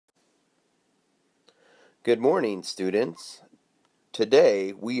Good morning, students.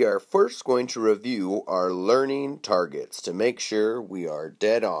 Today, we are first going to review our learning targets to make sure we are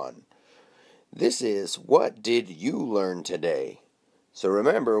dead on. This is what did you learn today? So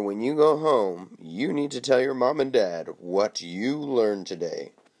remember, when you go home, you need to tell your mom and dad what you learned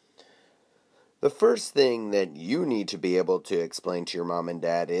today. The first thing that you need to be able to explain to your mom and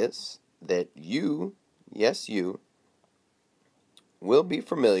dad is that you, yes you, will be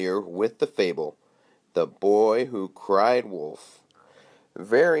familiar with the fable, The Boy Who Cried Wolf.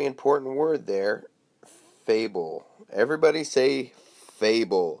 Very important word there, fable. Everybody say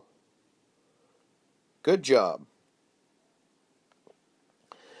fable. Good job.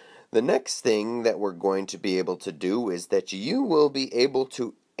 The next thing that we're going to be able to do is that you will be able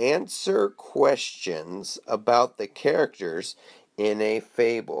to answer questions about the characters in a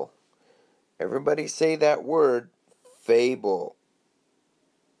fable. Everybody say that word, fable.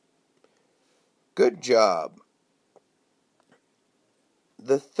 Good job.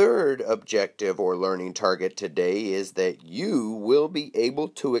 The third objective or learning target today is that you will be able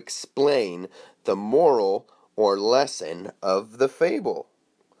to explain the moral or lesson of the fable.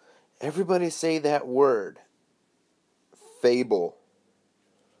 Everybody say that word, fable.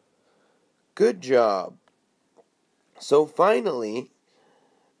 Good job. So finally,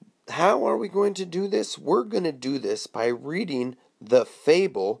 how are we going to do this? We're going to do this by reading the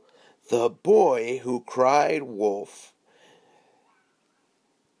fable, The Boy Who Cried Wolf.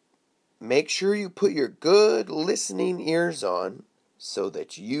 Make sure you put your good listening ears on so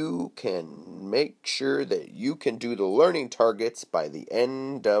that you can make sure that you can do the learning targets by the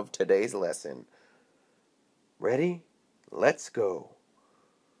end of today's lesson. Ready? Let's go.